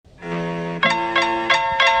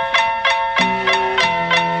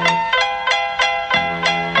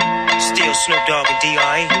Guess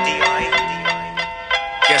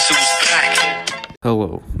who's back?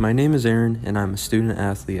 Hello, my name is Aaron, and I'm a student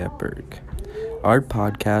athlete at Burke. Our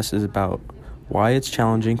podcast is about why it's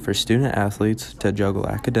challenging for student athletes to juggle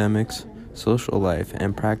academics, social life,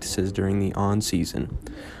 and practices during the on-season.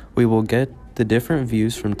 We will get the different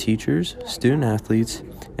views from teachers, student athletes,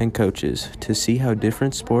 and coaches to see how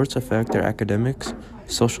different sports affect their academics,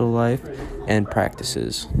 social life, and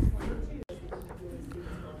practices.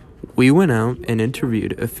 We went out and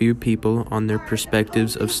interviewed a few people on their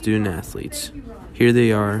perspectives of student athletes. Here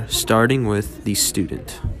they are, starting with the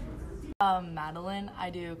student. Madeline, I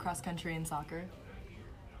do cross country and soccer.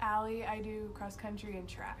 Allie, I do cross country and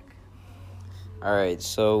track. All right,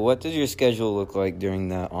 so what does your schedule look like during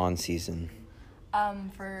the on-season?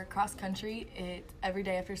 For cross country, it's every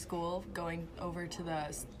day after school, going over to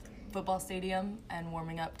the football stadium and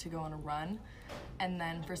warming up to go on a run. And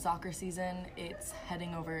then for soccer season, it's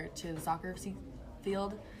heading over to the soccer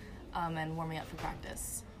field and warming up for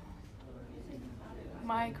practice.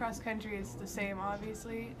 My cross country is the same,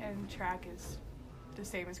 obviously, and track is the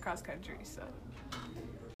same as cross country. So,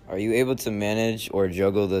 Are you able to manage or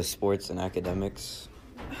juggle the sports and academics?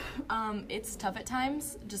 It's tough at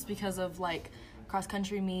times just because of cross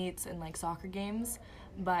country meets and soccer games,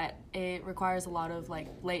 but it requires a lot of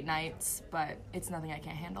late nights, but it's nothing I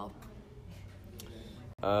can't handle.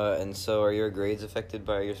 And so are your grades affected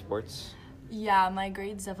by your sports? Yeah, my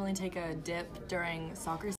grades definitely take a dip during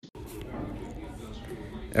soccer season.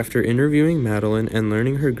 After interviewing Madeline and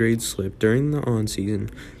learning her grade slip during the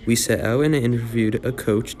on-season, we set out and interviewed a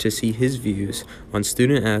coach to see his views on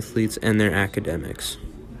student athletes and their academics.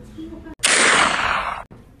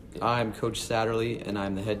 I'm Coach Satterley, and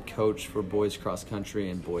I'm the head coach for boys cross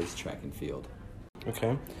country and boys track and field.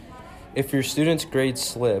 Okay. If your student's grades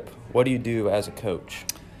slip, what do you do as a coach?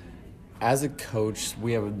 As a coach,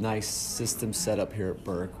 we have a nice system set up here at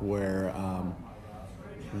Burke where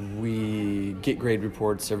we get grade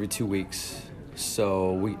reports every 2 weeks.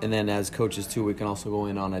 And then as coaches too, we can also go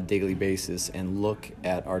in on a daily basis and look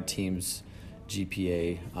at our team's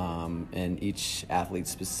GPA and each athlete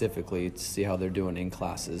specifically to see how they're doing in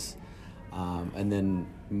classes. And then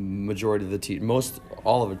majority of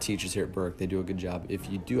all of our teachers here at Burke, they do a good job.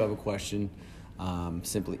 If you do have a question,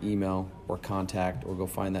 simply email or contact or go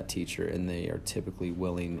find that teacher, and they are typically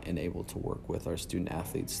willing and able to work with our student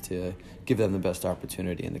athletes to give them the best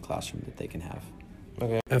opportunity in the classroom that they can have.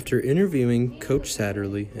 Okay. After interviewing Coach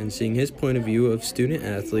Satterley and seeing his point of view of student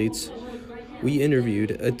athletes, we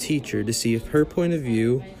interviewed a teacher to see if her point of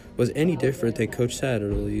view was any different than Coach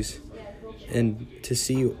Satterley's and to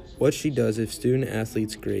see what she does if student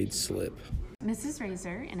athletes' grades slip. Mrs.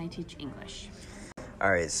 Razor, and I teach English.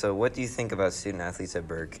 All right, so what do you think about student athletes at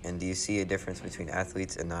Burke, and do you see a difference between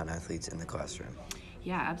athletes and non-athletes in the classroom?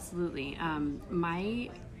 Yeah, absolutely.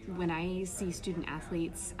 When I see student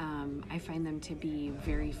athletes, I find them to be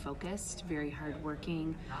very focused, very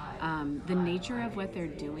hardworking. The nature of what they're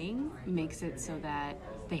doing makes it so that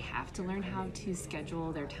they have to learn how to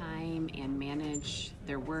schedule their time and manage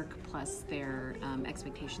their work plus their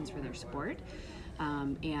expectations for their sport.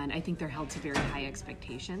 And I think they're held to very high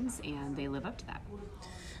expectations, and they live up to that.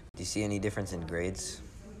 Do you see any difference in grades?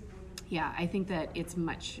 Yeah, I think that it's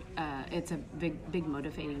a big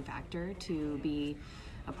motivating factor to be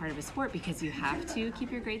a part of a sport because you have to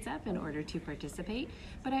keep your grades up in order to participate.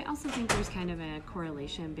 But I also think there's kind of a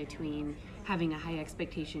correlation between having a high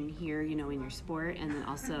expectation here, in your sport, and then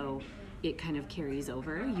also it kind of carries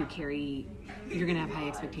over. You're going to have high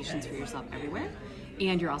expectations for yourself everywhere,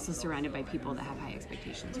 and you're also surrounded by people that have high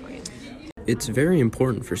expectations for you. It's very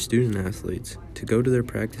important for student athletes to go to their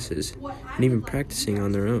practices and even practicing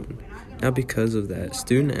on their own. Now, because of that,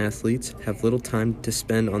 student athletes have little time to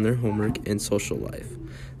spend on their homework and social life.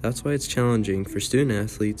 That's why it's challenging for student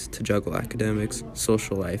athletes to juggle academics,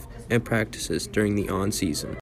 social life, and practices during the on-season.